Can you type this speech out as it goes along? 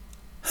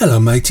Hello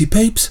matey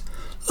peeps.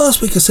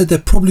 Last week I said there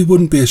probably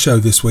wouldn't be a show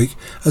this week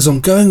as I'm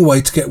going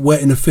away to get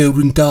wet in a field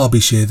in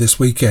Derbyshire this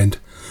weekend.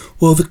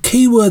 Well, the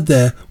key word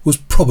there was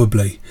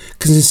probably,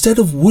 because instead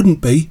of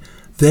wouldn't be,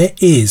 there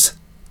is.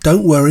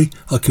 Don't worry,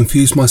 I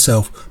confused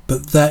myself,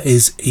 but that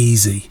is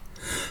easy.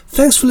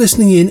 Thanks for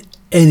listening in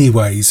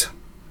anyways.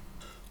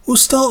 We'll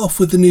start off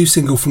with the new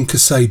single from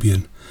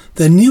Kasabian.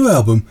 Their new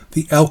album,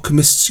 The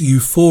Alchemist's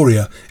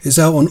Euphoria, is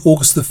out on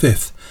August the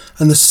 5th,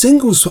 and the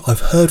singles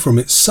I've heard from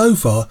it so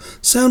far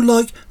sound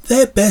like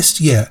their best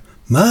yet.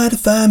 Mighty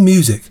fine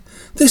music.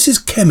 This is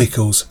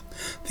Chemicals,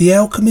 The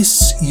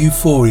Alchemist's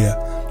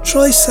Euphoria.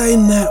 Try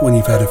saying that when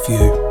you've had a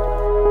few.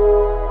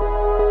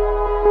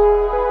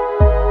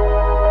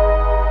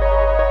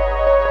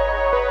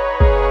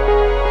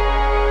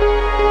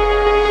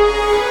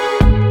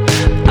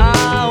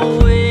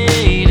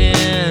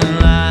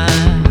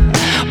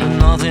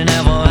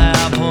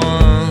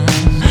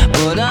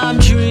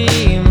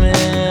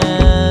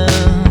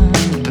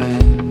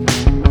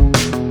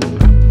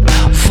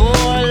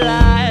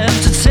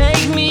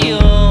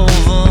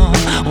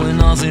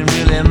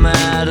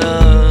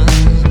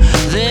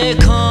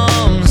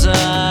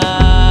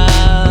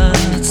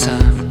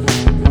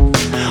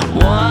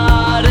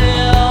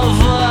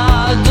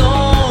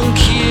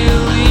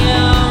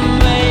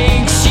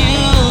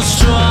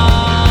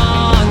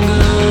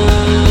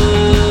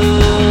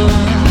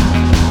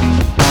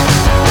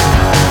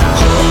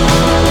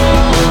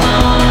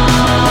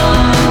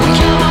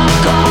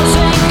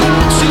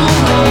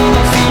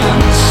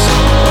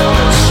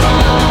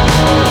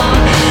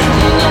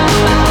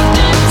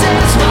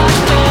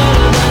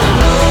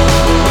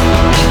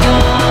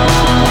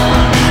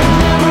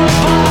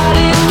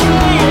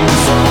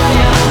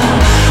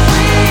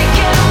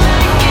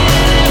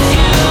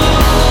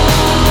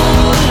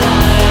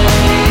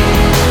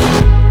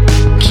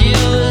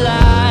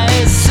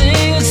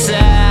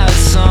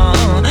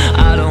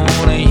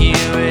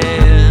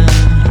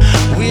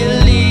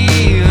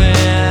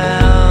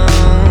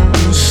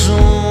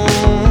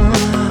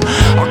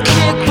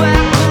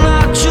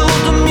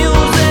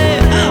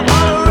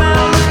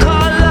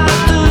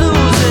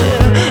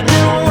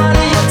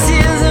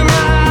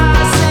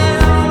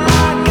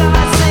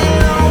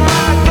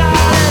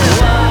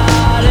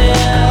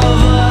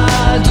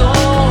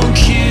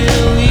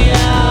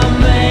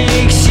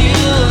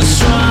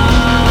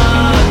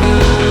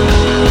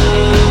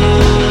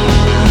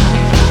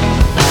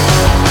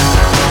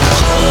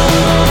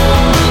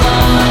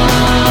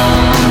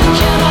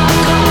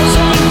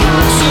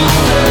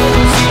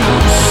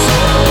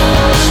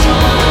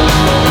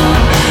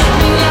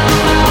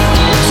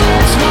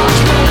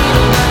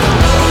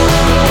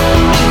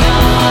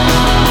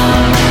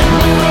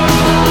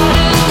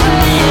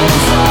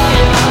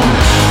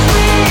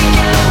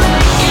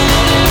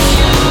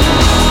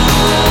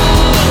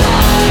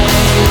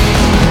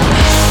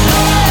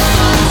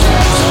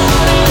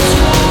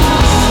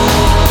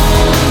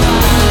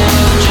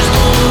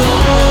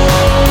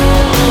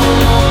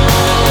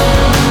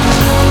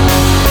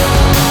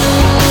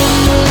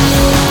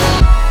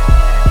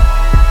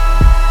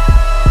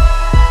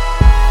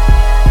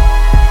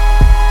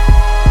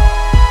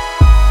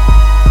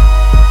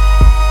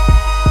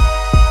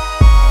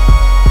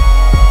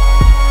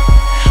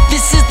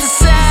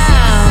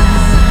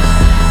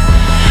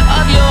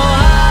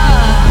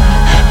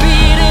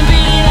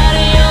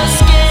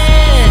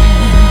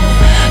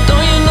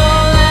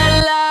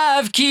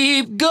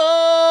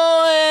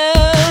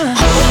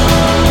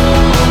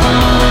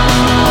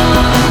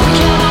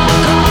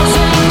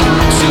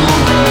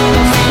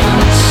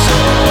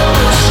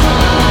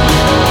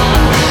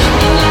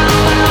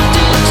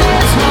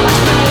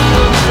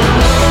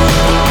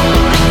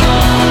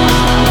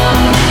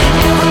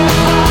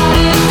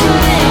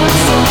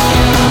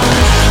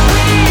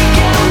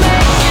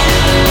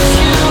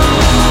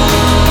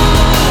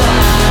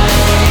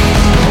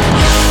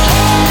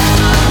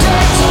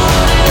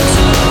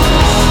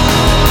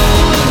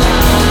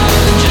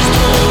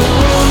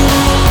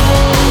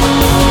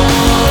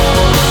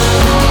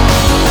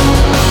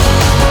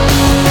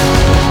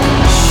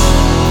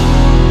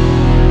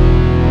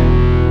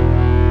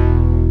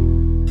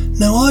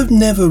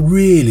 Never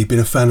really been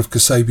a fan of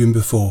Kasabian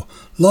before,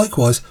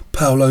 likewise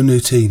Paolo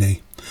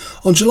Nutini.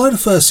 On July the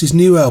 1st his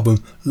new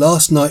album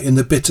Last Night in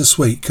the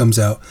Bittersweet comes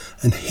out,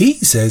 and he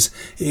says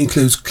it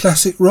includes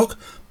classic rock,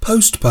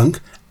 post-punk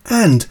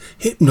and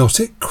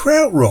hypnotic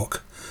krautrock.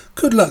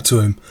 Good luck to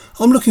him,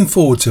 I'm looking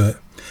forward to it.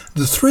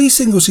 The 3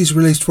 singles he's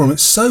released from it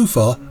so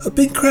far have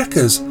been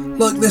crackers,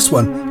 like this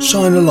one,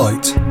 Shine a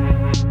Light.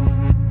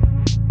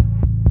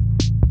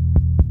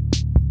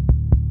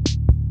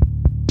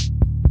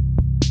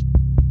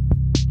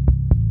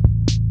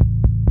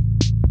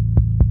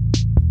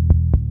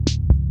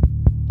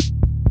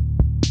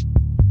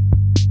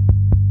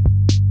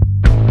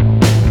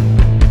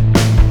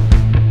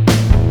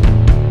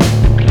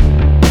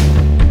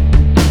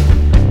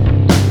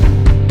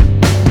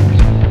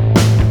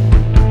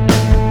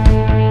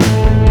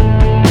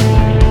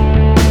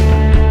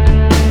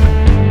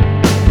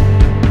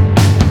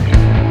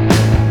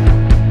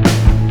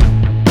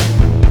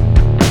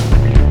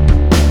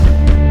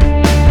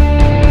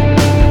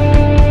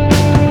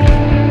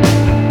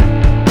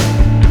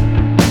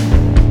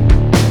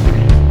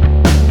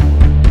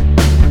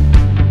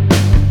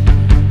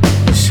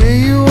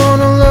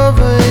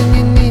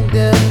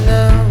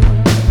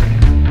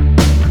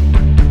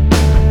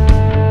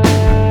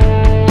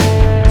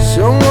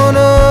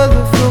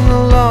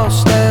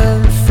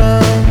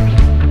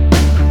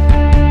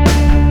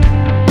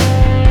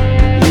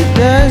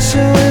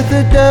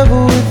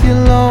 with your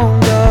long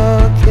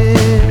dark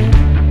hair.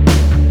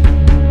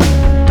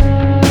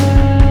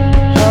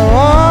 How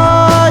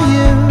are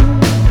you?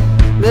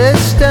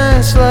 Let's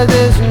dance like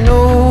there's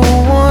no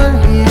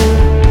one here.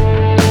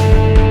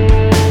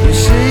 You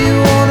say you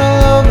want a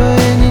lover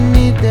and you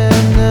need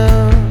them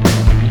now.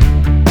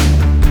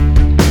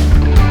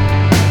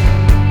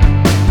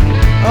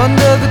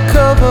 Under the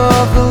cover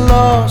of the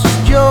lost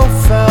you're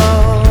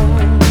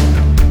found.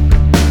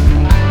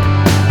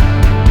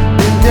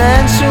 Been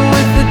dancing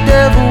with the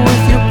devil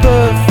with your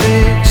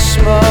perfect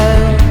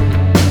smile.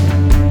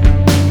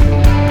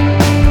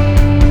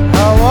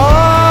 How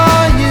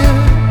are you?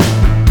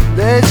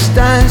 Let's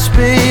dance,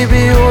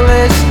 baby, oh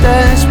let's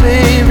dance,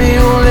 baby,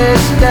 oh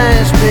let's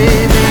dance,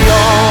 baby,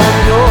 on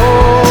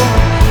your.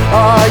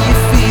 Are you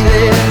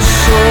feeling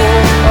so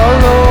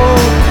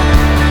alone?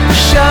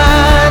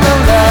 Shine a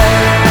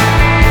light,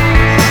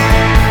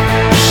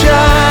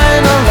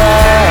 shine a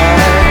light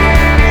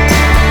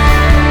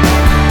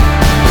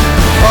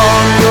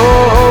on your.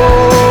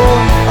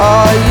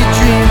 Are you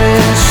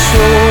dreaming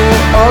so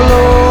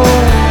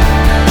alone?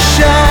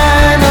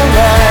 Shine a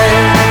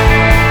light,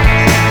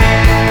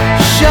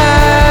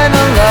 shine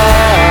a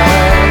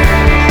light.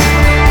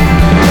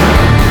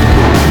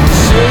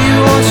 Say you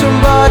want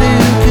somebody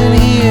who can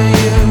hear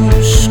you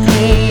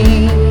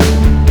scream.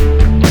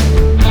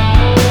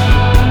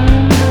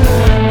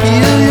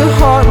 Heal your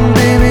heart and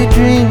baby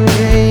dream,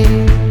 dream,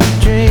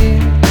 dream.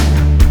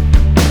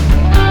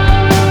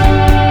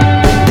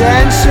 Been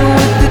dancing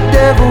with the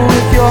devil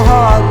with your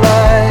heart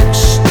like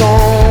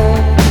stone.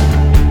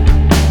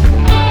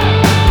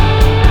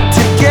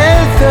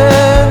 Together,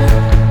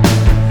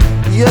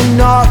 you're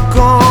not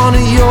gone,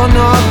 you're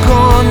not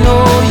gone, no,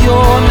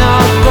 you're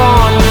not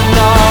gone, you're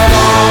not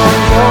on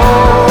your.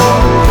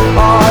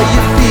 Are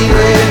you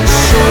feeling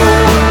so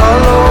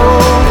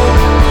alone?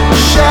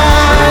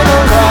 Shine a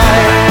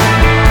light,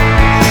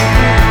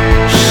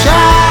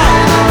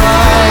 shine a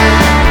light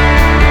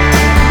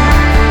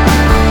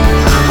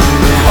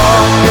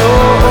on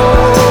your.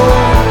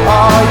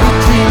 Are you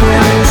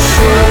dreaming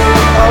so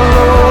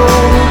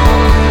alone?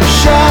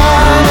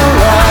 Shine a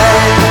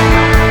light,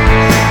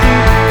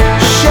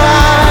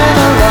 shine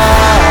a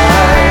light.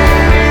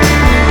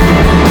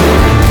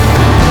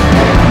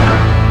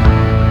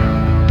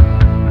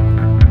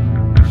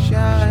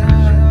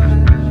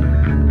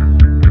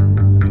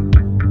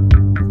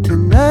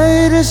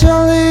 Tonight is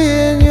only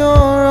in your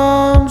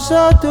arms.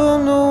 I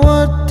don't know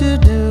what to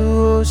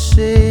do or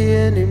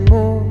say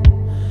anymore.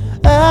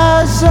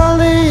 As I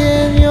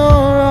lay in your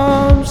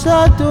arms,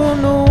 I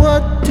don't know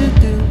what to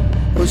do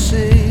or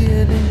say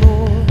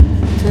anymore.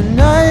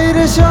 Tonight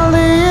is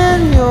only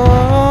in your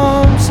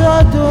arms.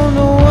 I don't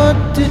know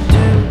what to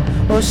do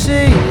or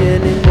say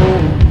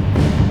anymore.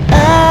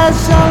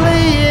 As I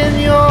lay in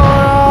your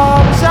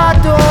arms, I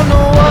don't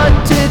know what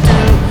to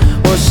do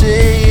or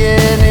say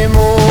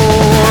anymore.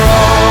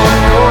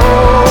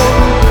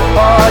 Oh,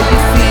 are you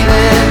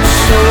feeling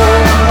so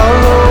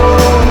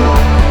alone?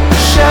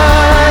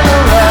 Shine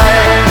a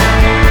light,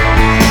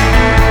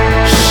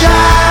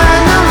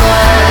 shine a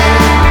light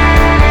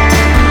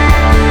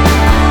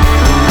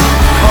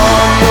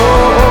on your.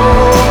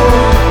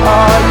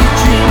 Are you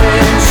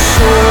dreaming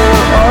so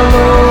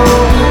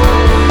alone?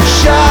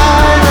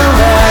 Shine a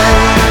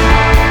light,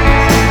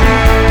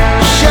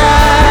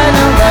 shine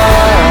a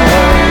light.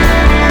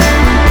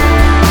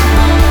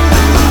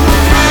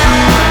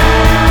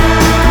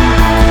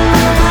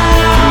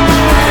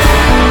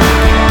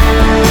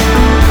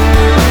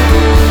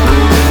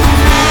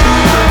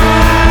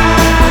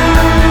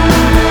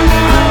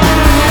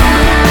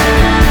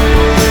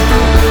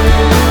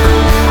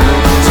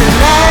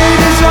 Tonight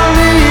is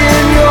only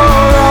in your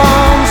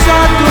arms.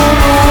 I don't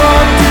know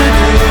what to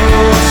do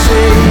or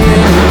say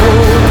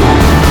anymore.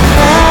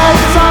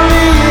 It's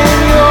only in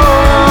your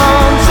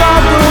arms. I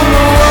don't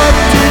know what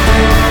to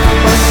do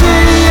or say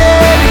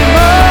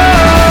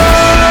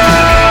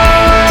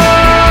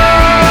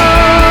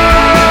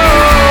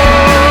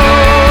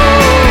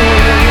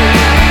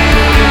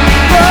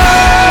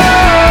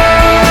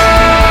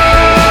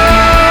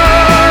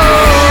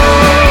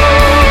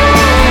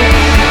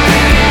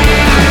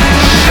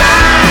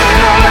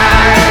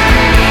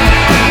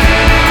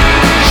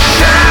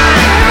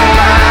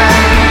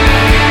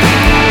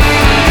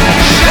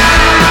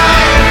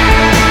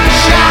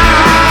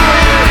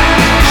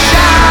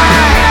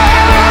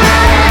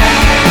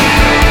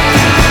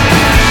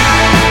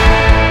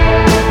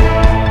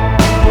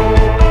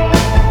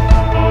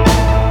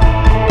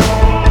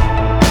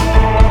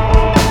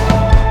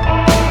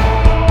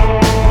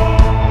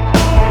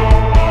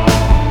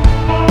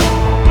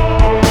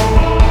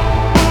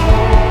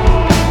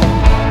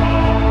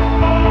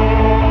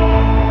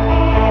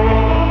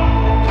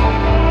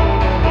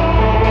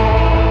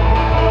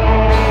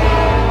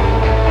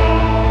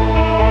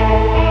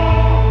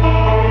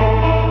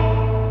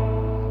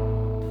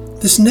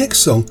This next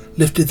song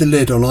lifted the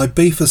lid on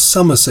Ibiza's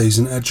summer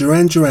season at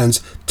Duran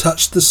Duran's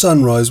Touch the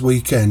Sunrise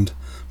weekend.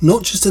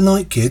 Not just a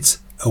night, kids,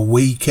 a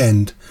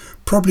weekend.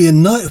 Probably a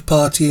night of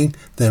partying,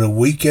 then a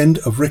weekend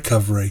of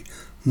recovery.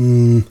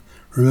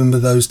 Remember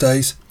those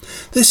days?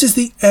 This is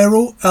the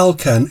Errol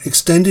Alkan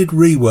extended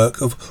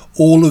rework of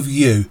All of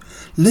You.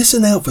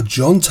 Listen out for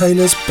John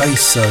Taylor's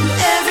bass solo.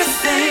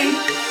 Everything,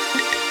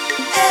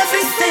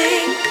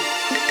 everything,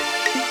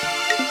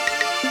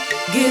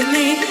 give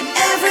me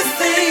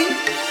everything,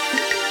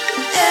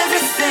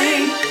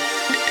 everything,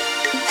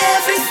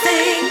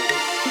 everything,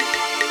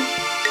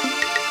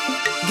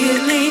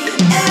 give me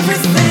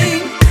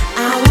everything,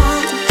 I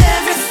want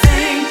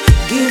everything,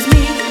 give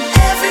me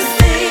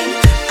everything,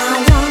 I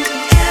want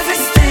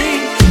everything,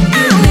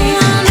 give me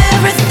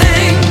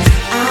everything,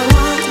 I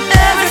want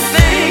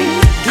everything,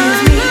 give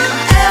me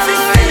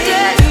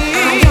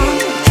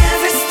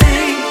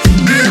everything, I want everything,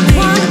 give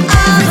me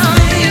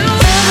everything,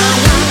 I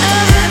want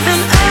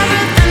everything,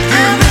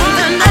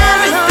 everything,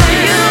 everything,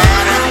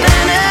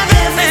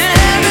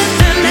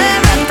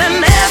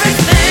 everything,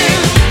 everything,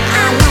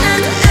 I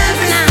want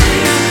everything,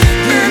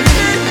 give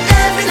me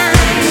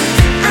everything,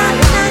 I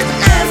want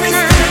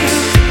everything,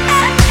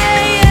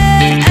 hey, I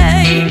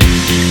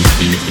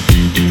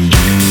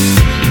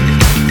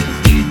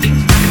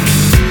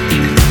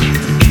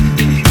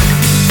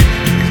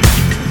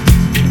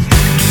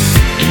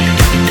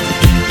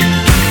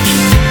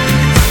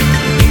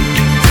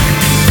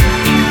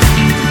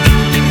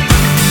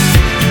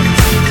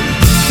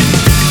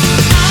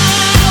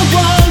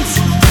want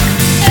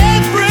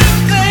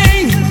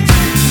everything,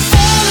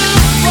 all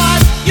of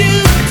what you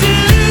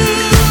do,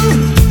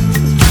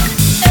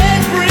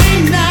 every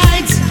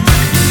night,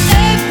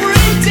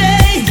 every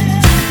day.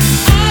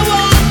 I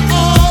want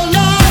all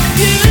of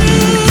you.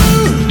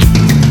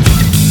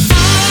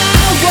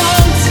 I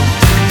want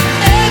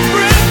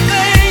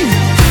everything,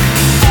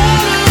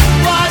 all of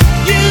what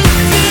you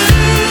do,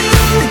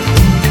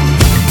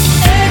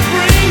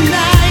 every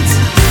night,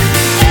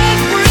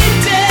 every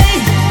day.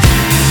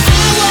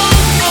 I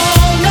want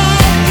all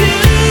of you.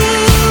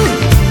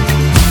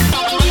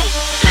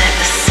 Like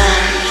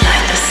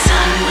the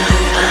sun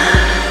will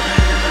burn.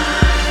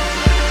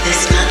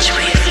 This much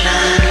we've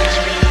learned.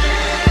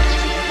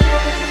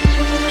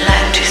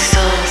 Like two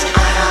souls,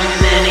 I want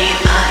many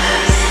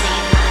others.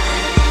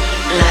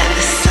 Like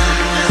the sun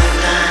will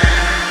burn.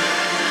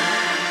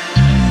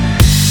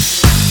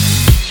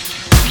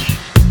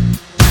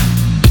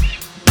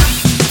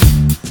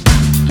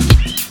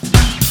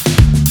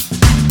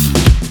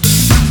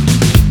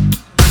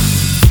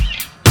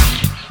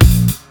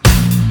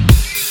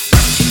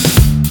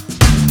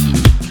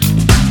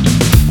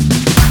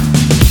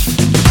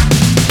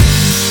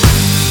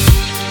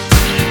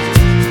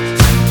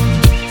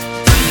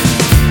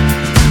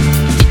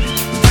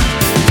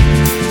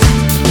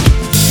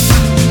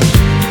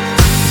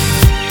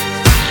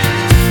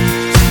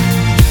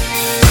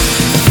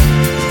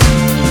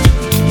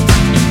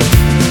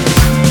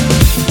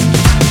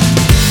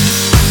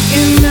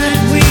 In that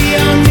we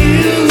are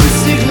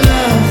music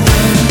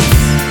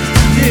lovers,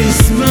 this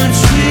much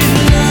we've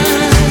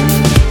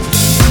learned.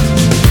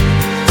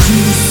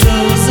 Two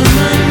souls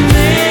among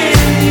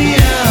many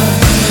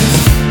others,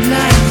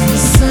 like the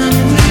sun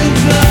will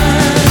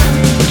burn,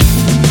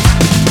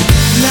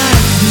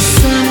 like the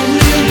sun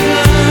will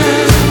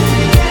burn,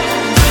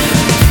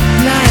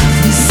 like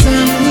the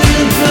sun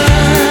will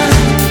burn,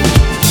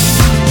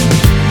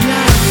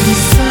 like the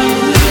sun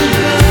will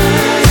burn.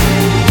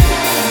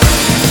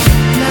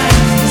 Like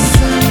the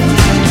sun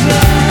will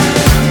burn.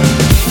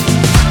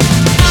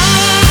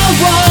 I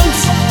want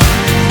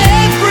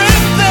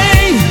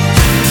everything,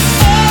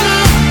 all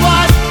of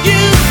what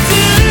you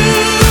do,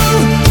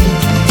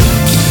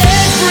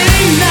 every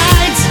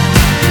night,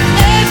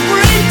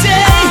 every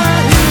day.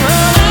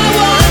 I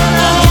want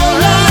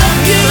all of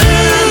you.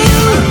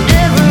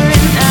 Every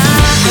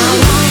night, I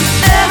want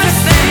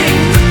everything.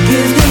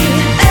 Give me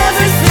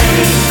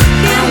everything.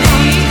 I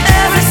want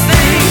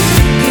everything.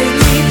 Give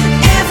me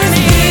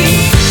everything.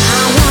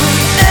 I want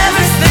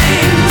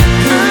everything.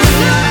 Give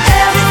me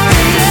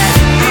everything.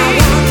 I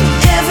want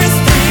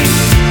everything.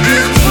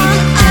 Give me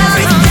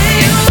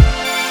everything.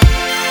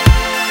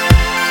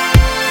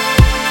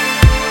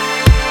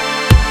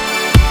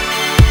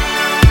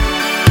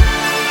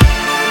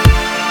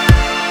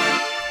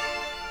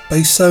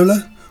 Bass solo?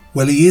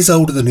 Well, he is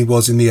older than he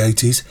was in the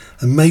 80s,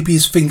 and maybe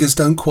his fingers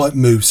don't quite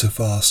move so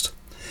fast.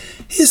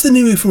 Here's the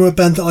new from a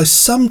band that I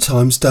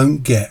sometimes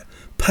don't get.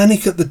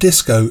 Panic at the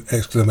Disco!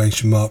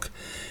 Exclamation mark.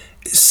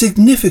 It's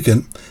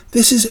significant.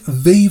 This is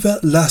Viva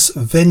Las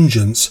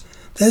Vengeance.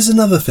 There's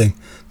another thing.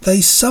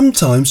 They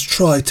sometimes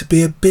try to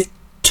be a bit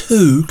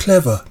too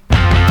clever.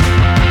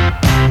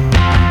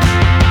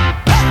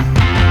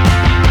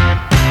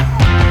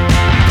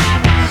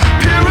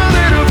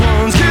 Pyramid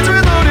ones, kids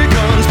with loaded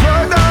guns,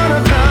 plugged on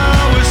a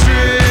power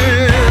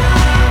strip.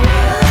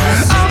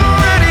 I'm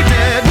already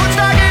dead,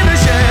 Woodstock in the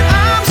shed.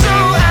 I'm so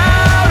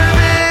out of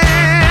it.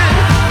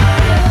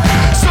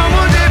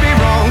 Someone did me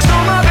wrong,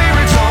 stole my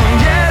favorite song.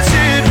 Yes,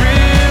 it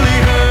really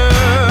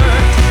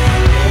hurt.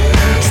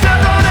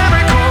 Stepped on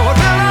every chord,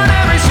 fell on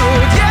every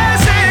sword.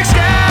 Yes,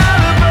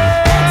 Excalibur.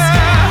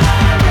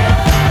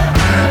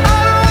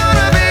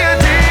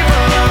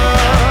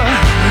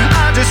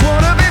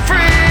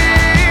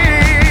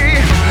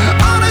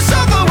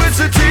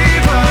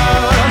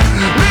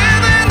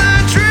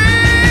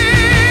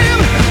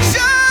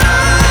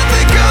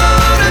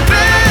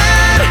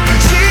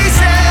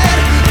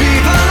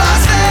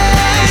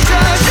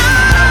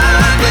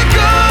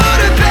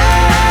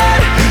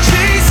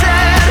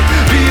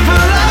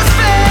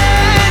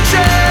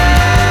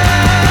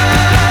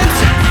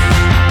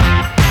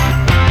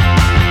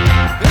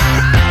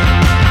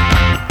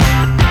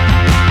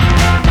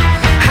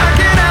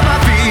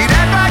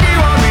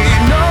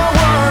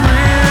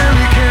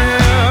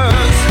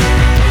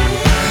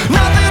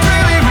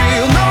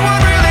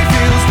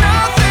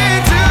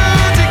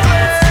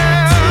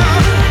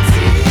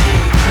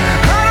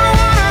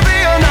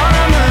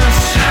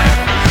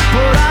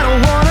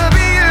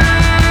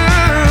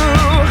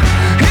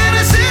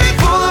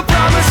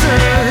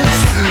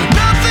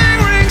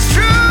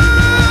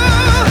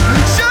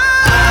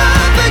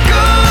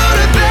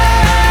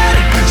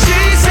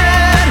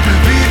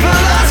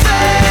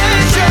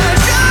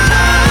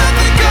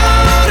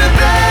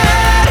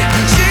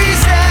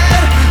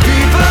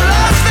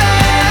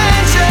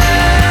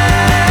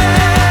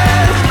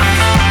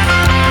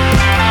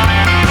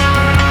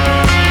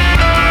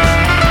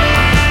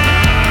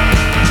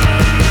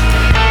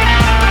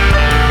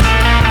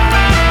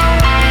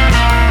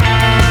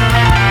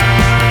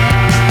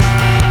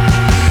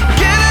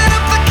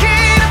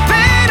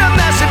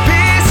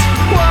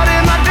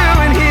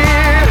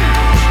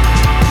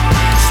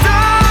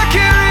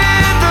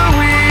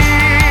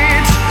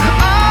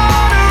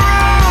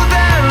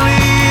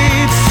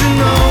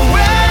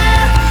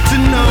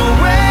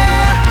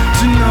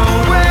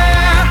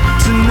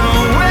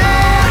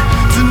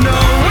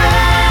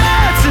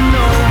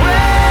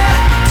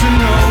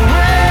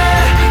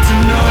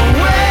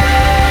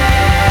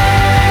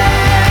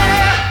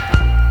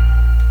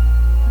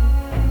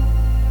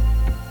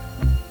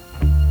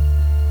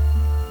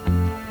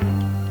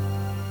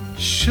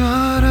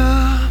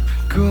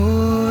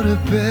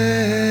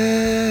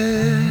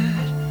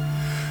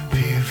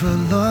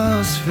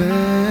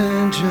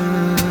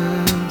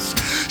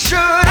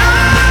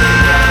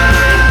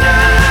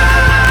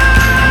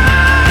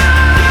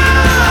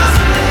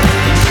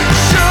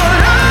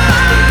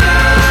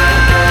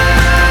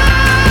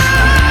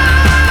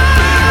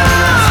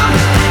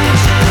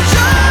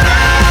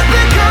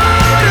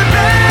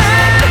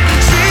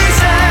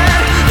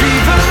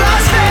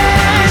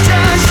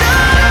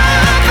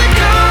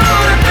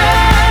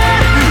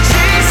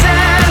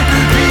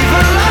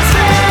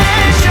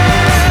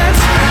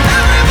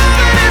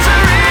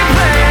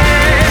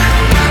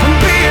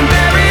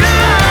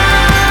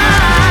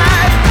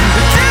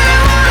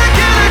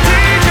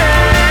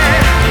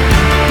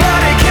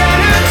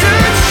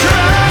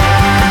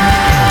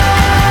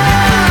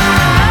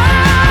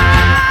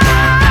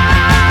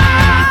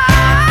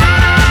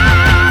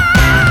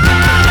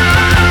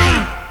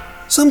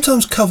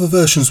 Sometimes cover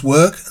versions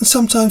work and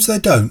sometimes they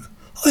don't.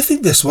 I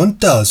think this one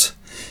does.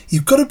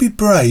 You've got to be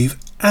brave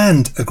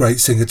and a great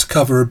singer to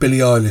cover a Billie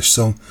Eilish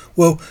song.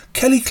 Well,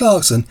 Kelly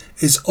Clarkson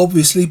is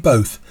obviously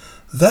both.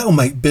 That'll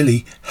make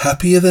Billie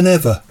happier than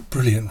ever.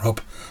 Brilliant, Rob.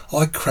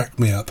 I cracked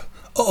me up.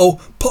 Uh-oh,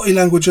 potty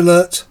language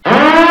alert.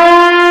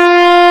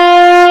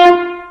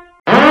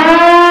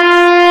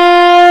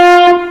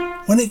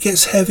 When it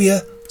gets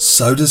heavier,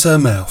 so does her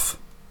mouth.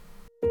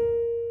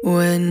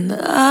 When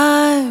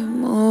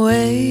I'm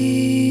away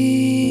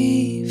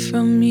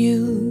from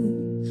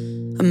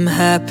you, I'm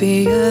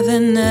happier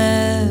than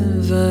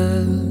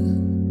ever.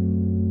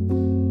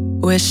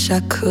 Wish I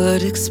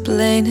could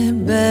explain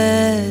it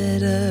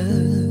better.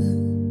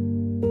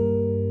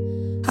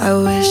 I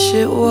wish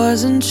it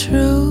wasn't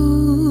true.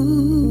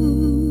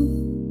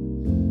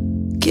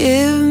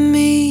 Give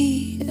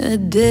me a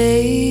day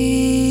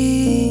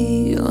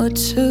or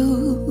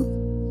two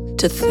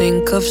to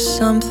think of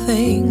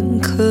something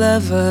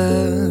clever,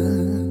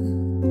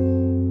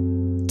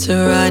 to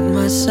write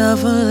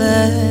myself a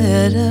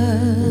letter,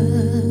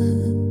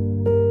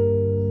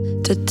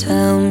 to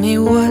tell me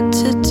what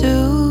to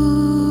do.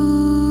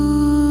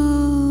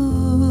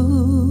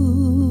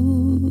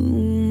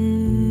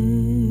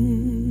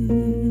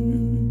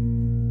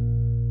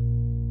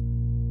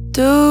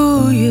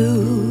 Do you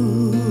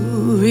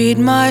read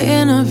my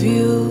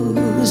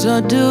interviews, or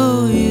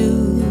do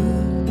you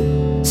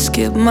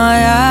skip my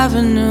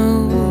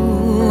avenue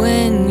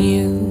when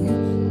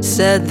you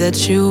said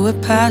that you were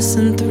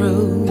passing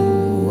through?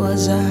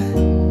 Was I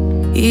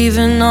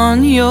even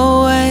on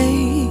your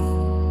way?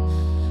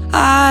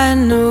 I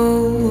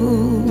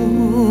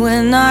knew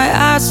when I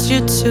asked you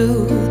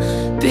to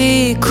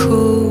be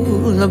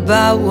cool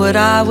about what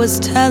I was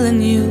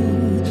telling you.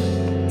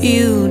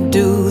 You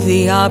do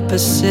the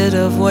opposite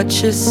of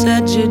what you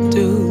said you'd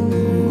do,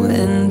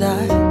 and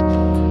I'd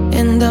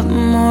end up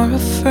more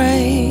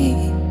afraid.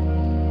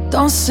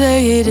 Don't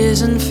say it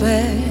isn't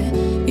fair.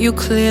 You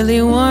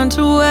clearly weren't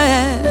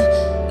aware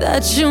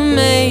that you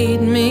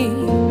made me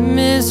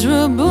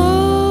miserable.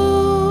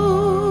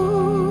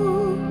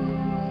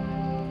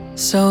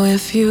 So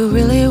if you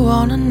really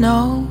wanna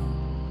know,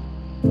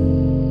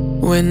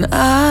 when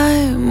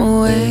I'm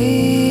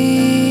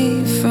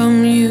away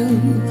from you,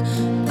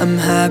 I'm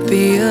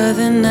happier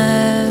than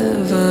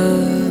ever.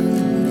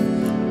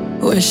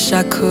 Wish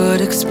I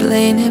could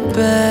explain it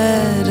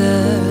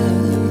better.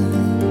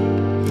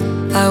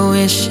 I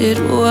wish it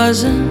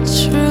wasn't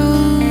true.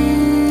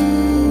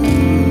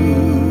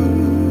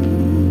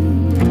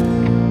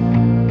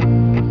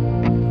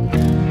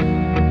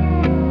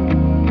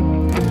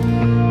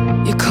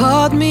 You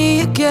called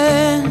me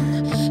again,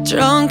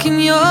 drunk in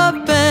your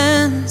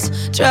Benz,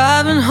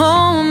 driving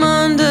home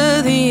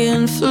under the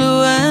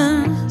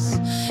influence.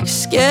 You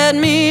scared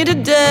me to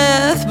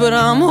death, but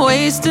I'm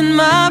wasting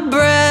my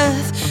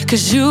breath,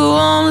 'cause you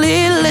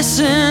only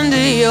listen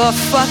to your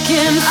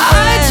fucking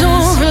friends. I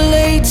don't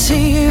relate to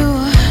you.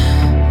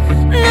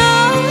 No,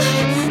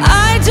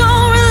 I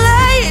don't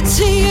relate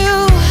to you,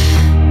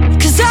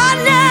 'cause I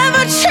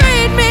never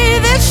treat me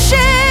this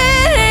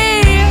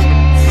shitty.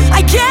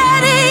 I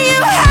get it,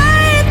 you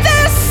hate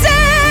this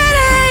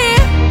city,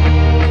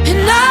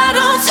 and I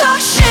don't talk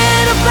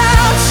shit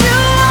about you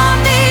on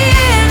the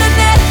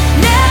internet.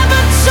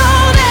 Never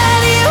told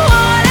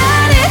anyone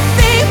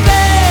anything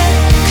bad,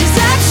 'cause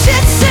that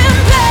shit's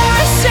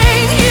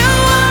embarrassing. You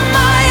were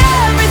my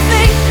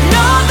everything, and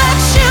all that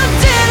you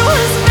did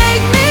was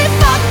make me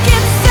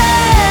fucking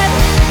sad.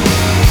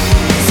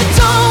 So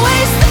don't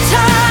waste the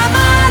time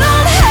I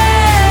don't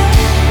have,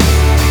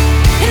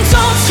 and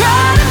don't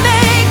try to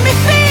make me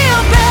feel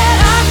bad.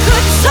 I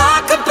could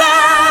talk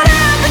about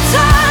every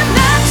time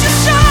that you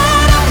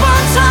showed up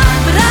on time,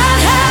 but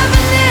I'd have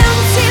an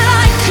empty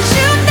life, 'cause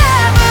you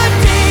never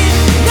did.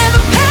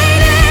 Never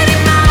paid any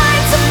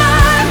mind to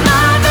my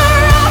mother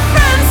or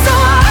friends, so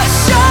I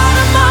shut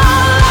them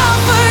all off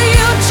for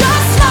you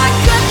just like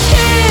a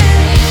kid.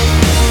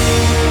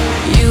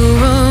 You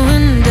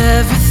ruined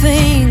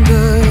everything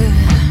good.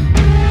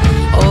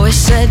 Always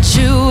said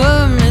you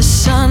were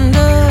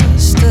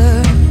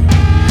misunderstood.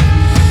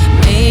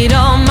 Made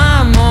all my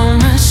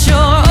moments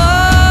your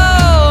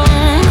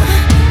own.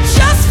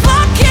 Just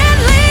fucking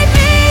leave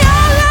me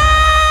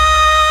alone.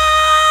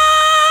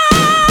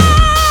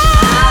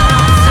 I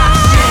don't talk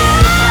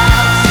shit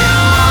about you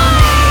on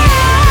the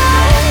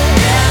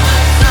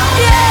internet.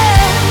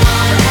 Yeah.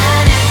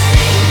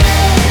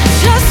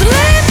 Just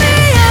leave me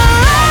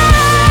alone.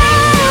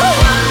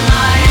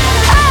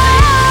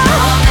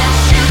 All that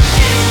you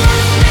did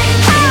was make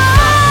me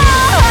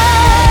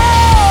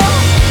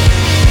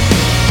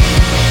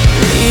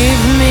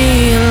leave me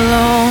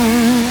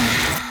alone.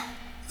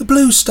 The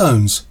Blue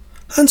Stones.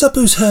 Hands up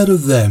who's heard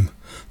of them.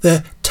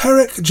 They're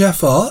Tarek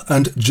Jafar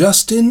and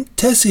Justin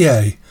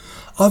Tessier.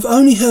 I've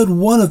only heard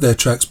one of their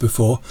tracks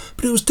before,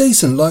 but it was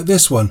decent like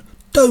this one.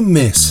 Don't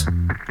miss.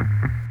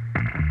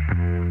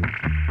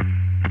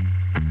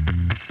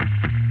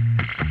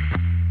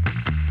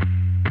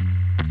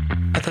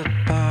 At the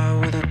bar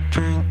with a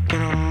drink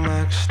and I'm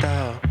maxed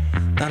out.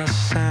 Not a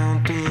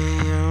sound, 3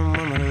 AM,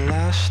 I'm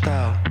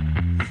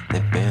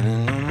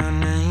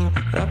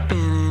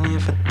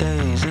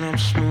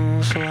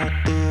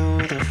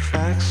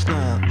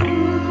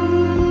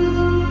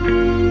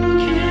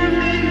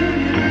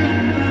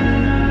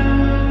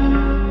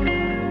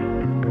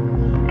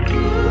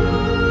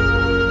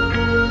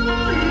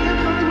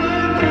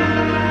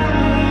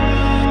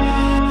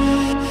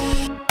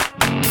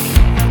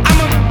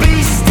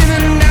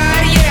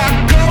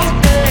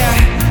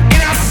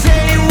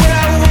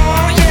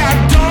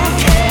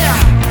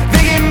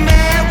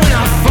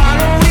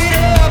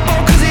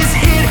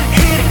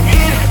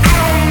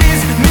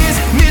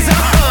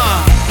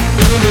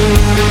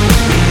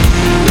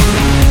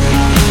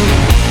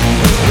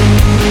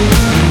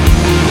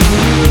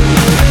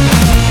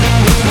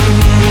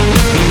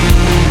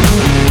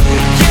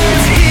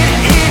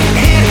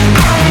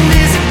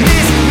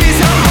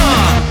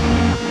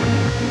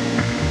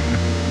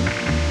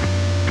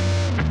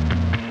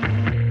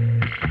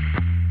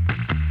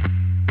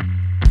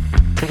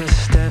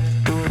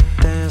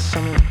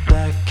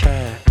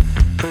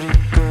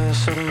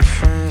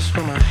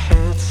where my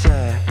head's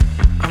at.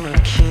 I'm a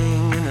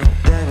king and a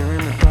dagger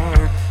in the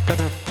dark. Got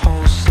the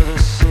pulse of the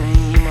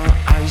city, my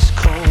ice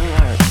cold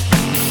heart.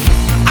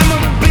 I'm a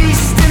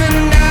beast in the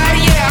night,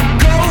 yeah, I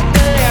go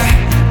there.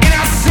 And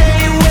I say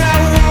what I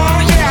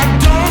want, yeah, I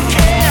don't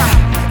care.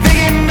 They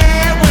get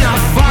mad when I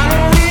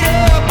follow it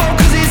up. Oh,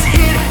 'cause it's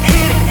hit,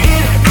 hit,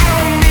 hit. I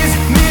don't miss,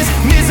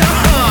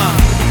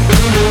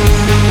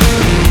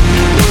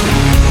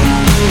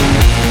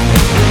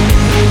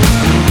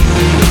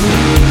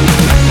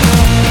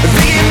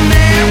 They get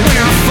mad when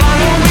I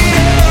follow it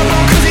up.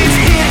 Oh, 'cause it's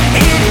hit,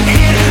 hit,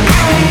 hit. I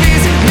don't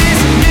miss,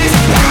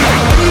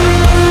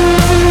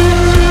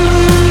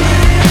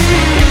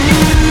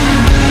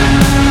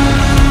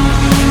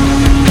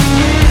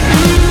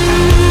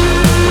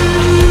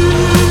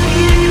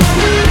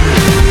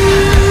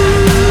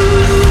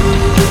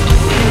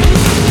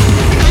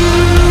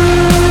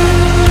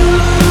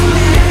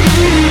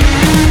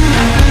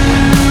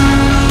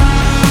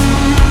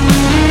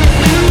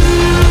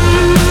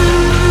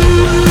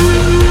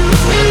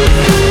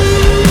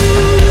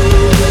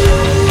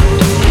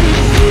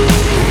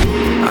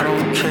 I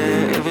don't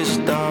care if it's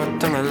dark,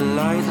 turn the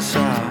lights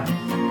out.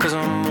 'Cause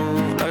I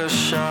move like a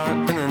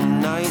shark in the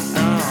night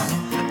now.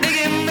 They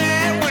get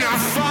mad when I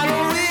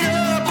follow it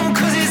up. Oh,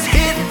 'cause it's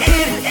hit,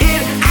 hit,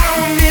 hit. I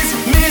don't miss,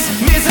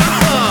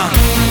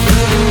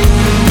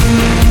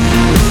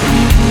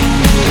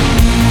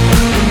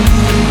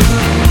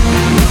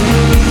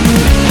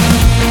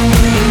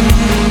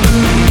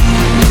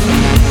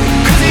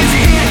 Cause it's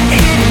hit,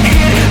 hit,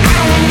 hit. I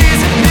don't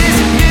miss,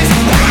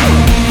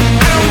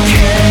 I don't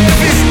care if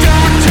it's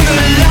dark, turn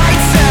the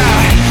lights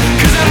out.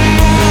 'Cause I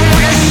move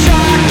like a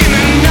shark in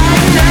the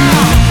night now.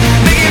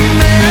 They get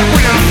mad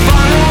when I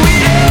follow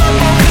it up.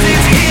 Oh, 'cause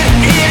it's hit,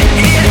 hit,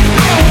 hit.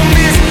 I don't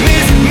miss,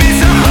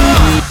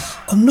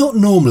 I'm not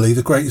normally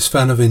the greatest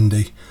fan of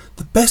indie.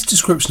 The best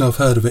description I've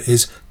heard of it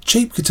is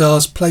cheap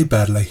guitars play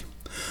badly.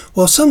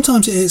 While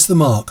sometimes it hits the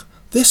mark,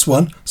 this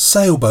one,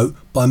 Sailboat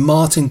by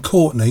Martin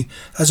Courtney,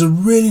 has a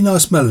really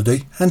nice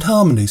melody and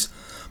harmonies.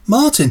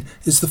 Martin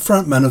is the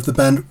frontman of the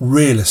band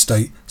Real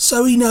Estate,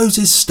 so he knows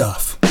his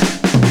stuff.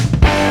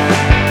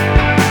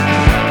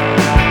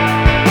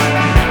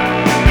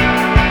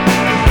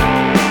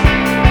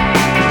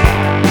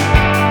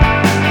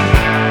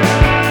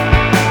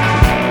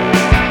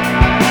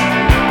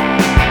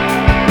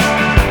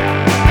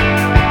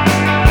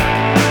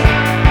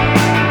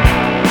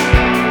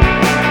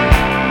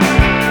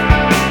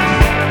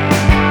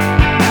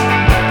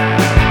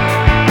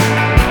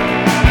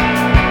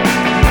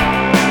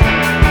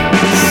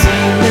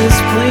 Seen this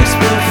place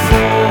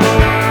before,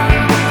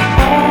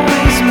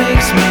 always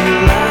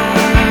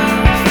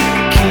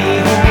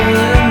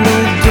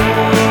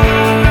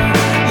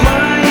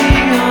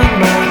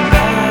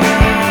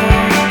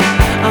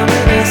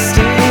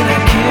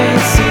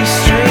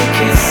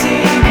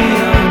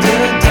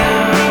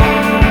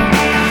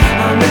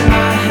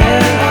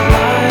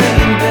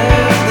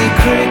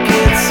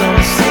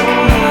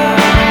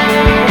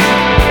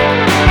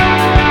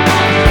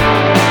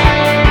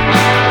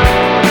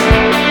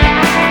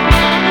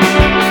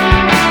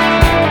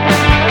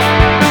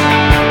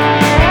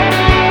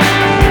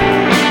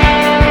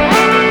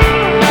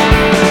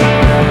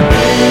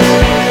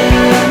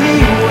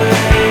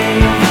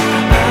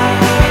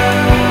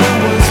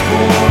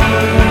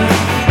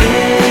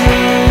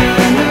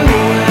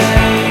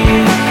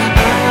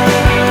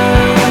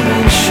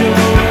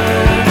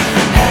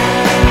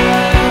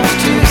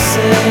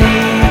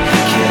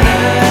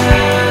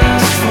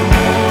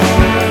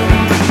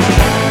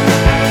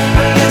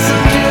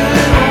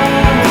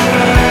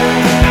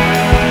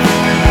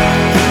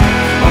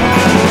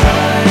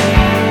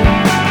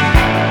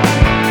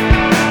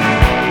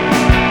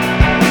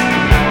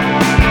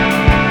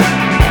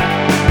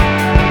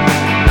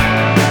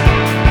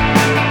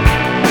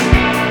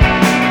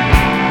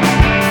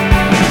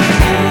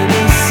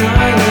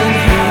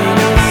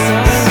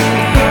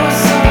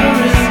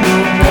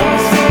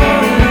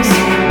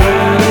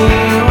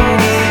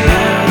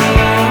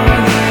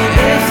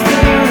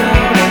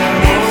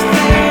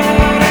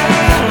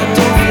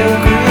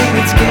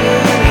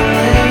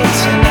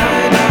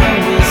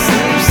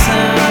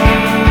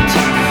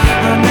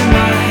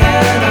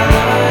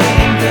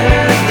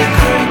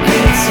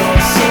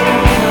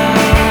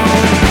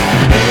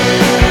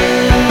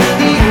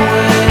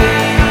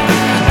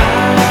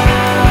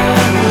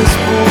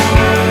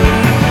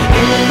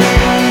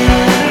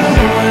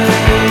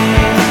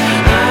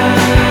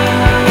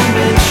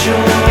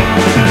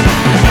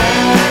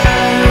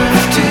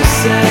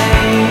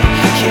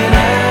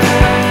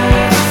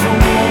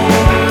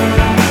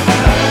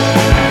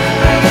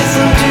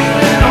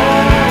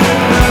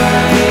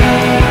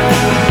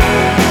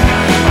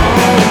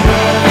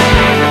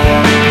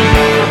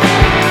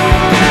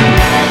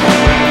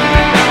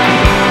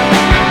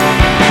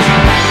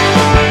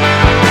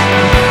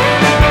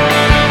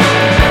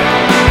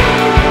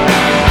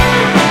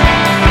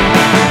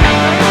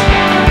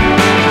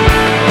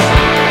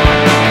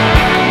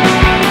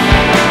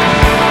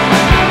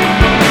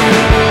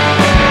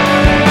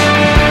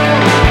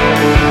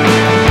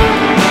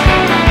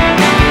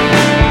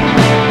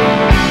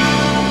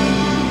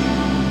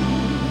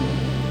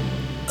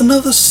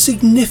rather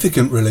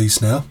significant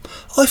release now.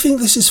 I think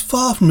this is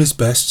far from his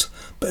best,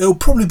 but it'll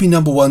probably be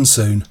number one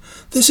soon.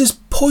 This is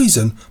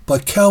Poison by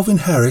Calvin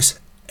Harris,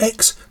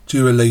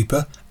 ex-Dua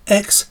Lipa,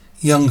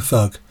 ex-Young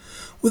Thug.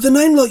 With a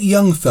name like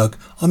Young Thug,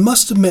 I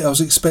must admit I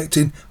was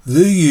expecting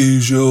the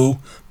usual,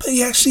 but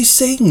he actually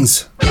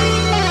sings.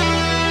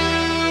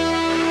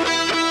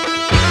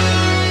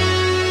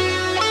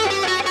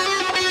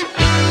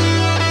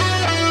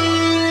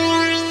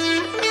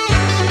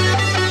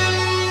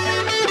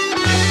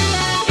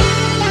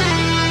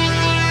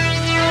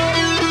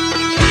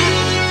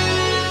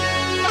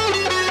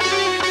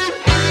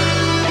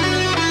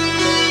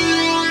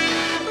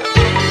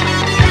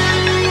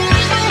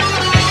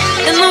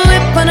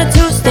 On a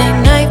Tuesday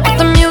night with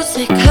the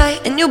music high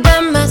and you by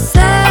my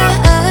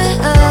side,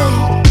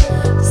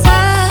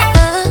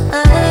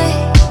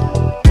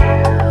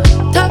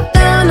 top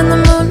down and the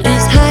moon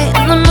is high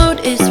and the mood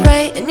is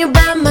right and you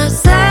by my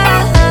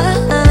side,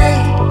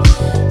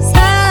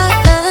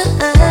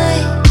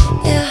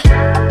 yeah.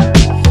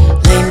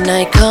 Late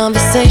night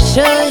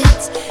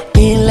conversations,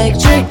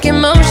 electric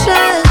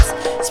emotions,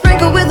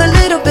 sprinkled with a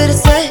little bit of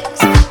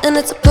sex and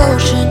it's a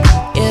potion,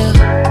 yeah.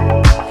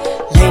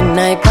 Late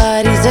night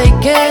bodies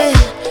aching,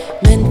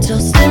 mental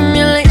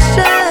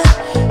stimulation,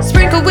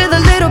 sprinkled with a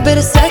little bit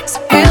of sex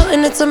appeal,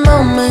 and it's a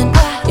moment,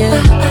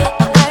 yeah,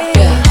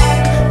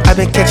 yeah. I've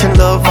been catching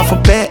love off a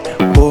bat,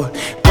 boy.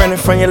 Running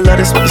from your love,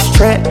 that's what this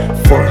track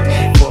for.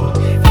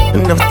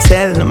 And I'm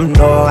telling them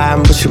no,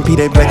 I'm pushing P,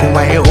 that black and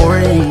white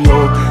Oreo.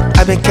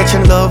 I've been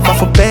catching love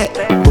off a bat,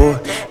 boy.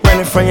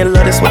 Running from your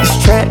love, that's what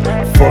this track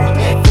for.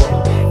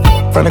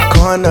 From the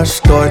corner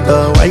store,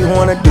 though, why you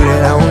wanna do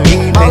that? I don't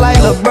need that. I'm like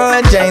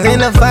LeBron James in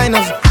the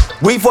finals.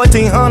 We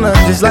 1400,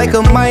 just like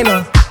a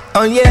minor.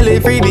 I'm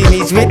yelling freebie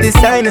meets with the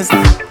signers.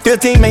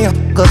 15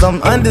 man, cause I'm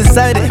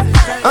undecided.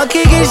 I'm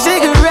kicking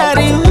shit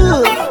karate,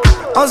 ooh.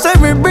 I'm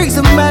serving bricks,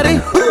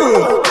 somebody,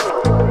 ooh.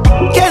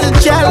 Catch a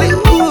Charlie,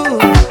 ooh.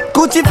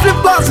 Gucci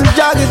flip-flops and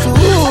joggers,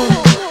 ooh.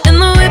 In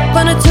the whip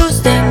on a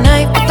Tuesday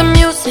night with the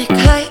music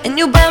high and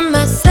you by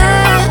my side.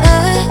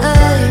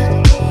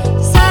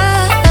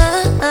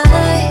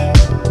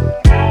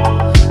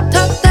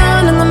 Top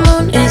down and the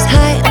moon is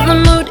high and the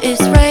mood is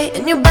right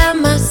and you by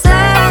my side,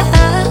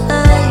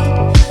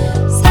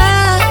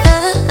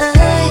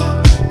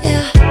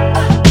 yeah.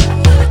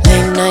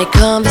 Late night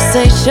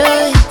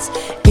conversations,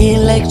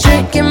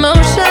 electric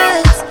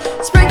emotions,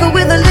 sprinkled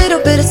with a little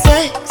bit of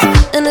sex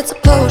and it's a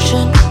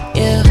potion,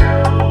 yeah.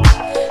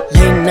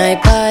 Late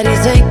night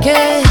bodies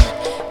aching,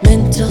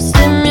 mental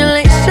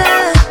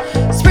stimulation,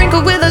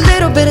 sprinkled with a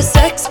little bit of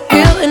sex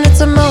appeal, and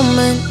it's a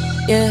moment,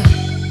 yeah,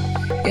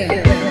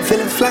 yeah.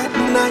 Feeling flat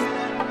tonight,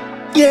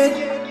 yeah,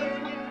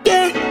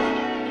 yeah.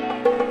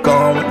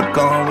 Gone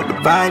with the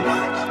vibe,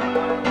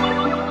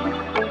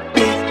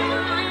 yeah.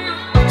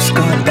 It's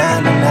going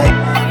down tonight,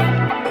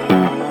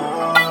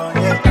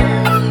 yeah.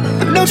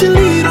 But don't you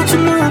leave, don't you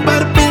move,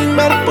 bada bing,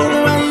 bada boom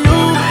around you.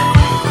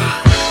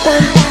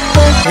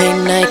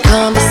 Late night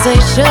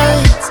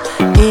conversations,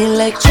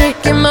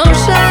 electric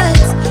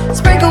emotions,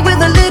 sprinkled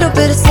with a little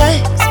bit of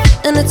sex,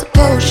 and it's a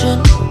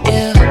potion,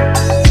 yeah.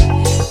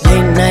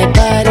 Late night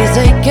bodies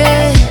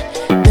aching,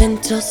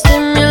 mental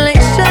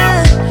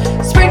stimulation,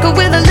 sprinkled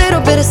with a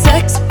little bit of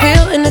sex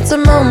appeal, and it's a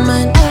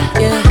moment,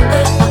 yeah,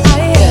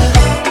 yeah.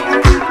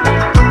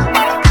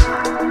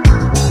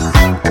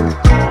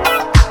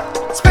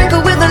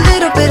 Sprinkled with a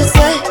little bit of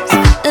sex,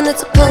 and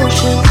it's a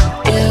potion,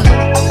 yeah.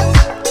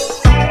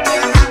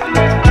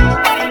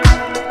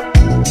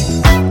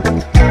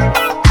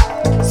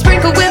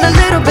 Sprinkled with a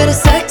little bit of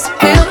sex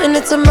appeal, and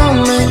it's a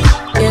moment,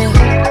 yeah.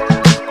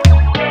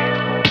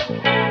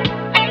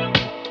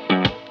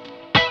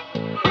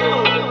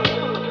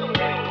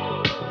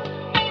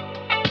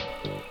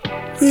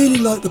 Really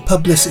like the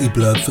publicity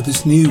blurb for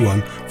this new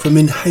one from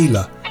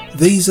Inhaler,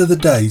 These Are the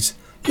Days.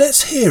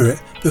 Let's hear it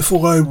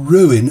before I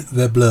ruin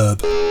their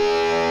blurb.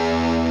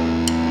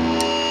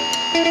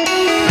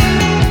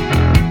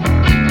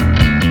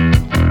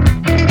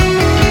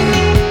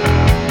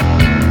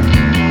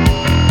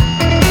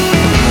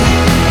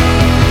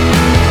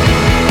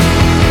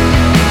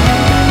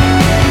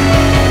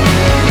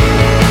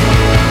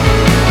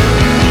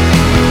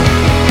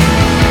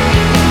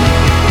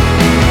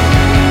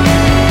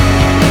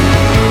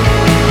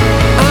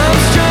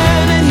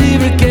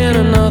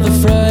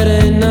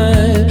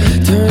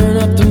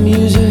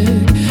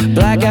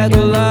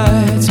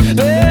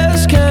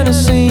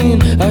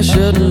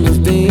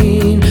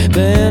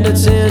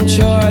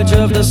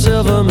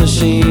 Silver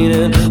machine,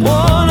 and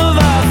one of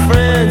our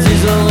friends,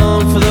 he's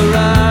along for the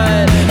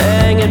ride,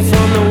 hanging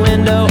from the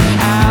window,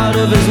 out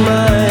of his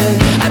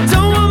mind. I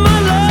don't want my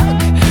luck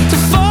to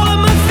fall at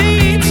my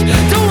feet,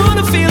 don't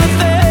wanna feel a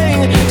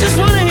thing, just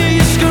wanna hear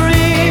you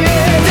scream.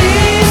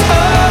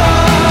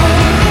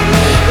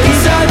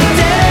 These are the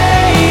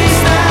days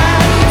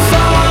that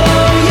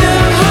follow you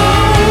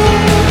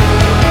home.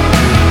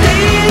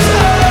 These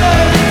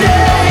are the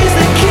days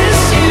that kiss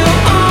you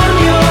on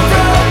your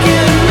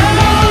broken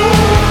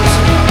nose.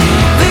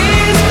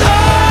 These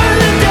are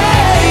the days.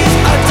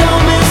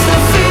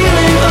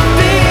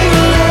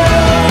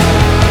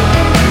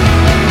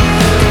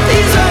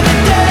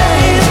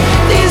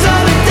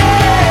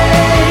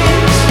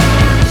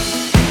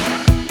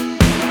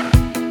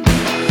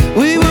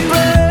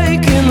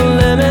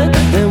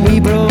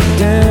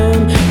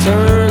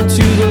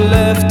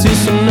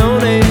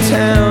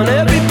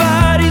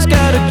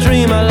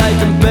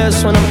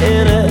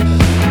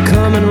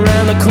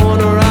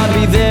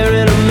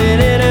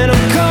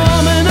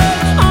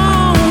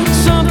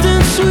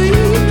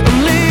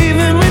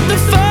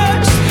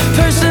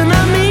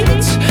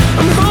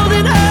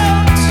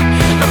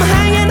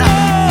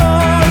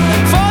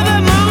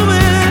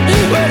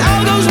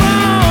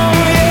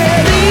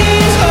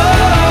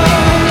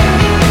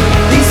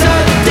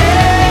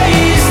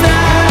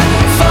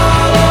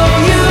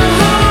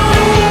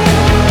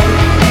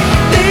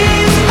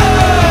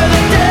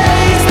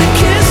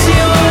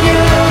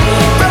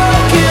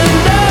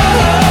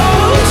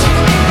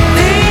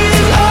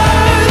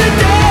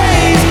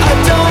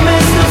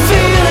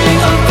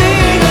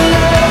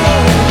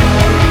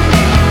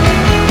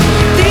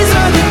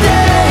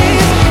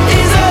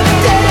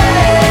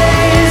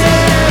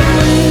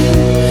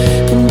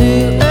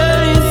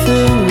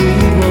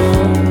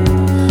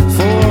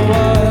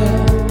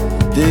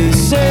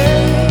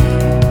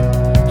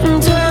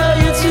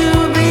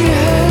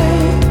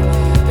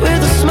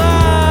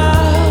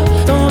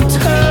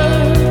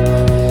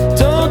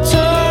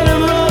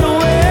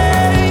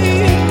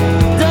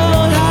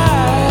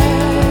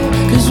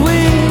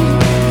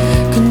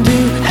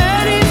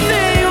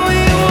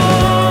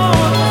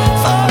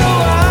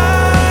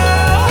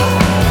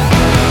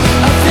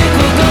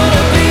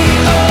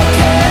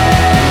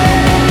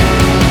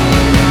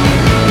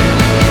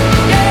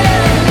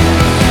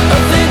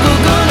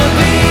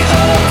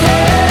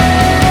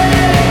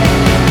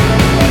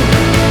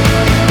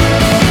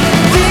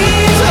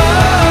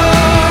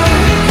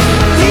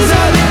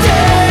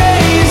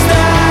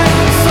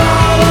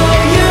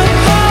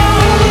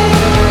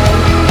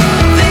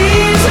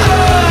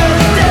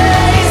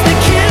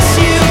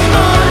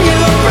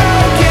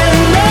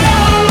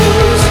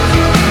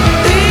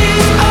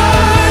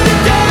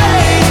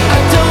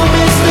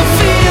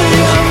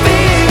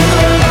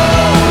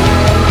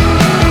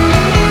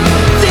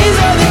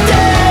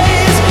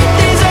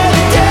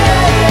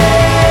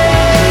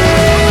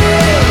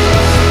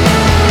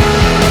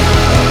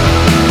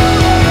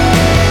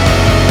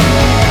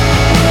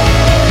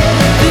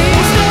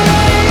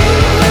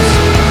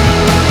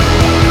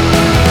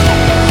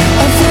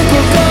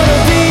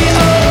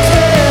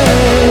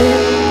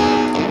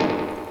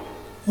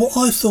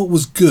 I thought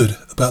was good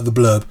about the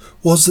blurb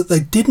was that they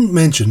didn't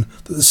mention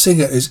that the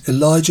singer is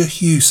Elijah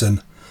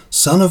Hewson,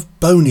 son of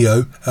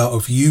Bonio out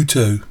of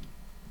U2.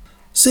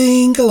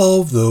 Single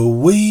of the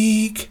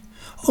week.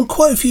 On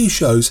quite a few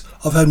shows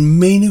I've had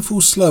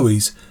meaningful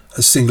slowies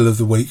as single of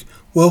the week.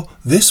 Well,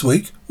 this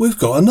week we've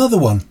got another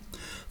one.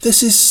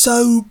 This is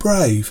so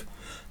brave.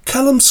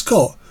 Callum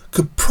Scott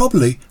could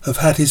probably have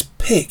had his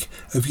pick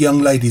of young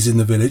ladies in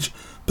the village,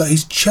 but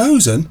he's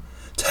chosen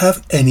to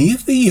have any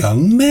of the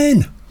young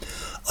men.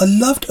 I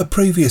loved a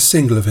previous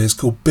single of his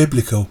called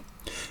Biblical.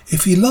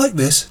 If you like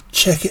this,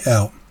 check it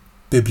out.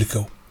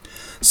 Biblical.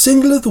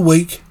 Single of the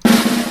week.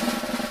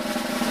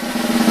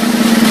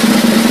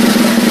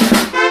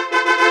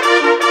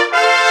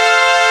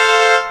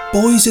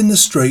 Boys in the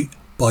Street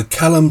by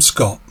Callum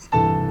Scott.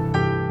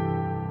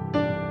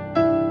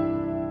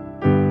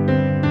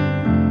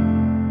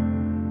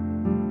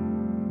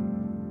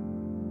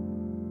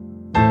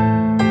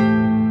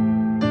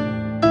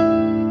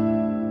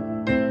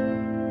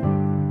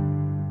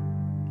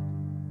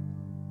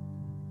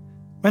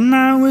 When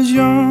I was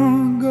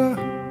younger,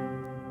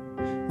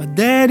 my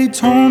daddy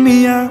told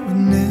me I would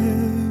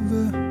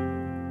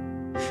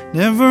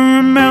never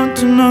amount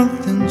to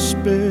nothing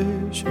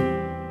special.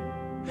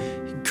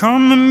 He'd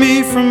come at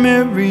me from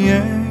every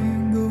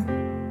angle.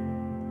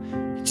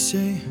 He'd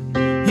say,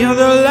 you're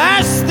the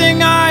last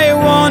thing I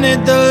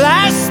wanted, the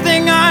last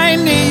thing I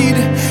need.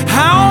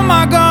 How am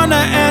I gonna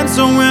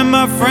answer when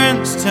my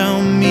friends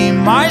tell me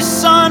my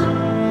son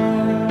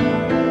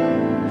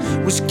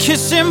was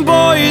kissing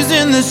boys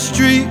in the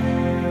street?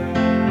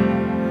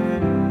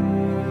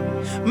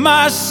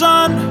 My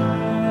son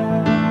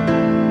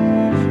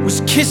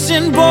was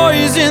kissing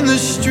boys in the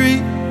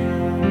street.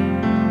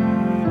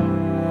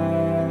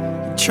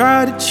 He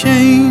tried to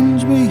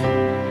change me,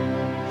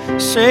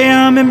 say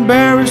I'm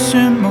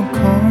embarrassing my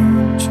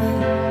country.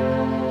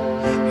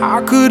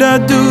 How could I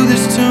do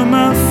this to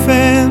my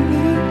family?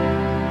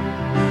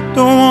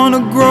 Don't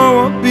wanna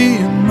grow up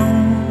being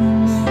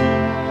lonely.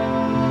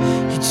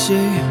 He'd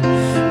say,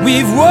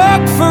 we've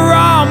worked for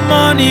our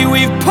money,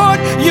 we've put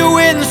you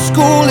in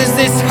school. Is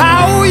this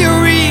how you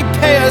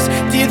repay us?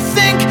 Do you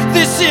think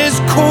this is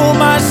cool,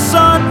 my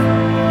son?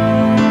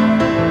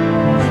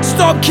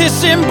 Stop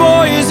kissing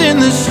boys in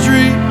the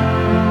street.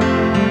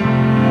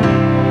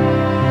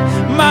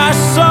 My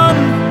son,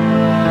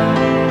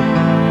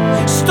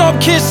 stop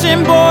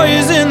kissing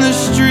boys in the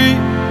street.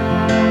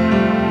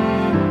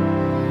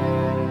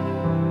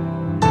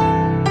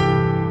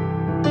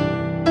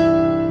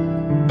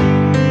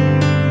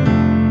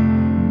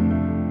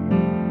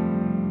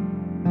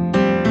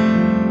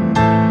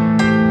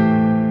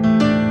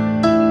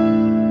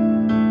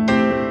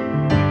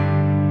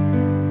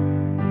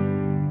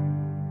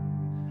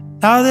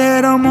 Now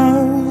that I'm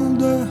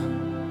older,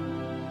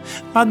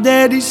 my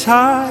daddy's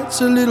heart's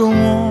a little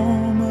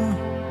warmer,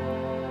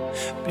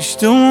 but he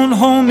still won't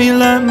hold me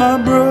like my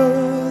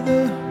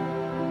brother,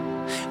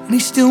 and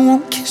he still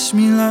won't kiss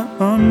me like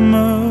my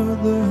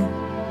mother.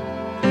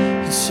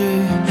 He'd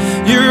say,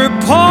 you're a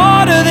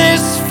part of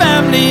this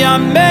family, I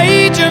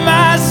made you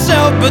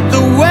myself, but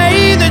the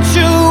way that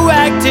you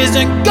act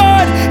isn't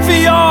good for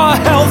your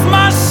health,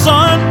 my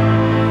son.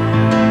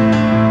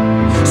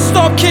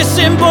 Stop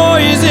kissing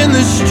boys in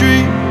the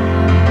street.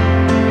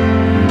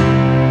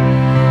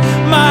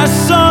 My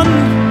son,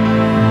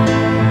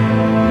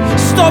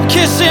 stop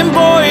kissing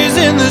boys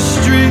in the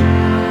street.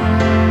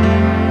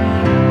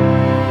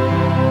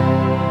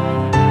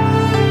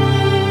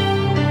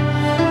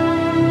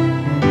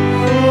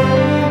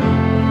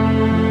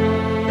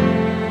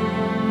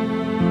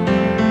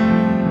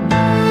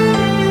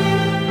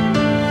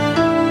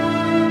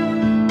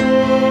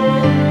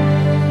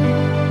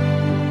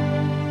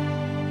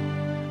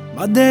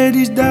 My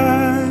daddy's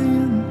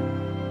dying,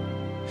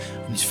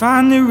 and he's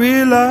finally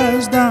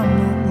realized I'm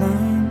not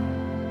lying.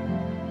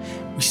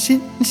 We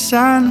sit in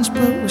silence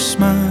but we're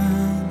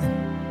smiling,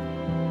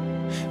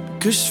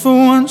 because for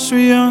once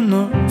we are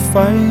not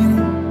fighting.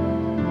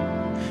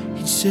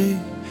 He'd say,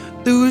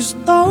 there was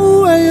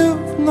no way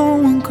of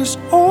knowing, cause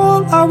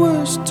all I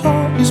was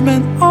taught is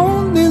men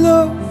only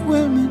love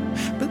women.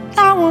 But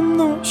now I'm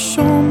not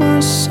sure, my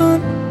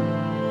son.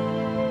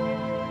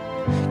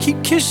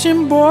 Keep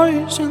kissing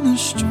boys in the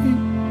street.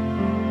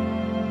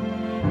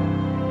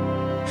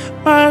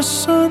 My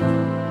son,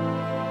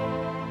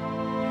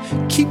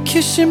 keep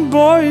kissing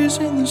boys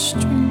in the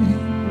street.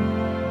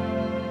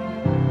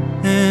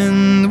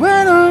 And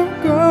when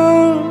I'm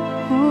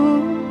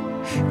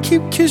gone,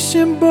 keep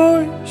kissing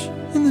boys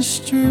in the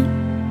street.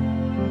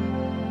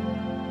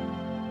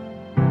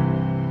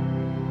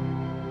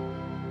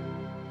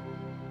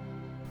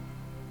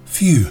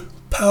 Phew,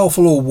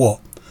 powerful or what?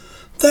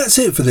 That's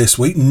it for this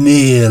week,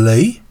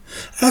 nearly.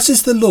 As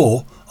is the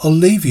law, I'll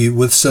leave you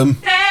with some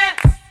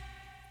dance,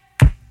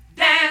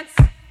 dance,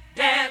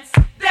 dance,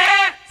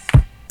 dance.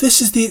 This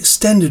is the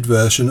extended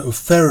version of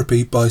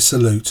Therapy by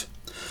Salute.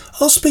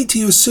 I'll speak to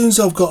you as soon as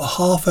I've got a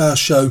half-hour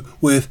show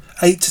with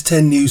 8 to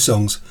 10 new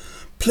songs.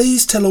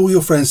 Please tell all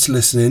your friends to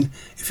listen in.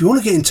 If you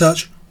want to get in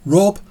touch,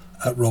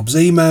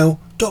 rob@robsemail.co.uk.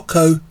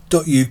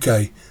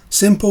 www.thelovemusic.co.uk.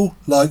 Simple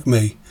like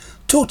me.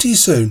 Talk to you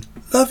soon.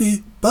 Love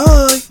you.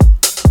 Bye.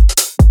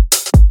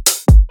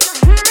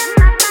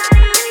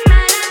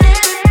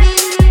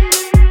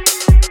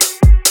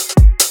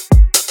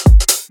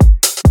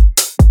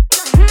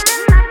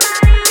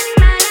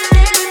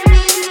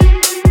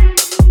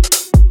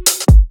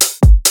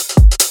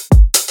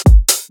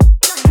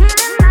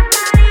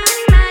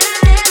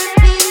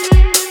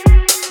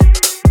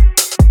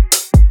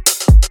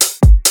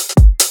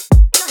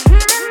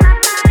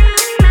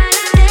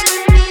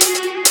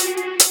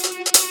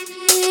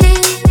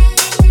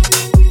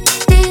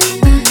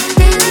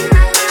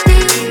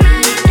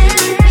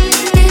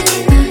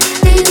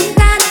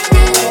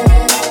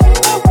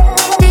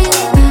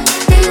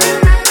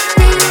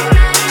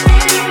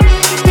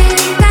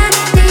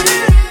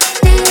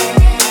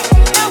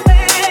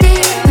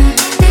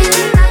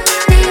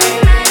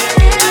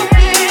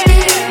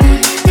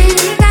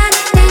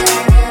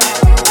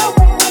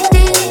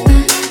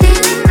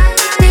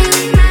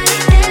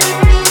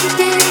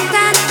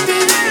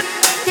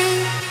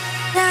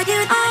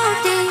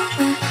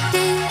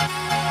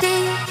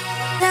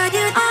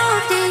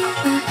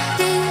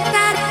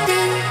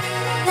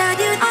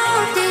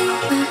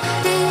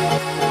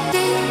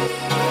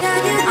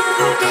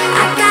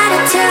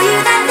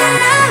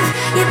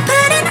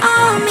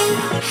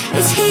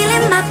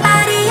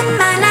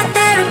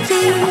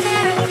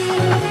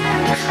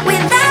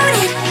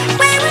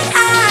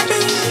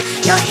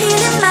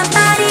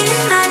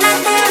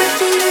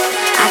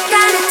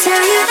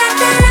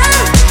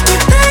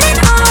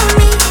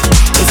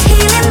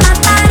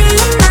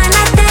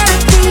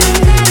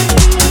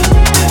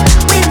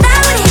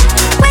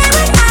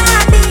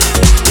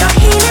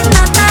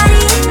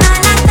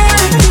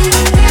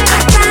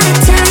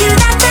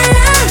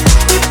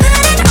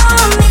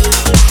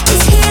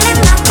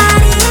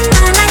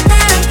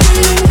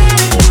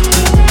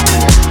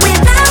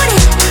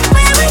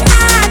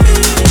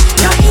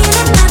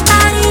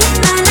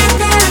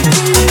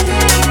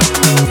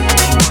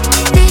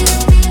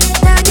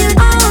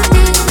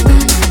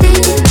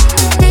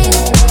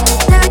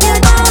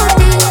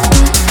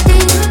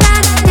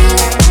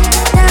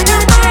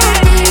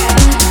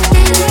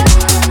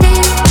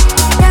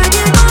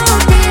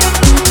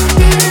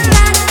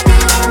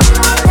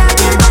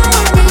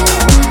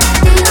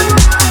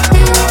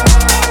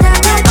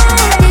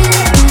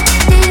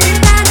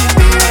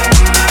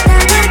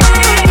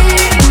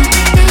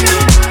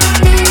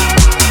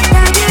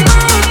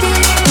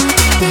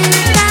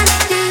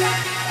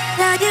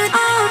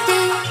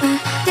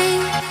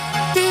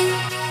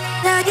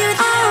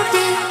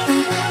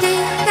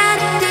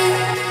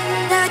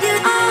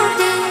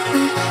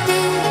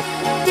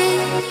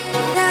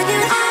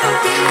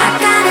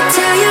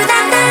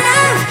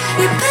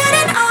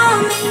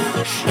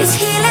 It's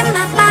here.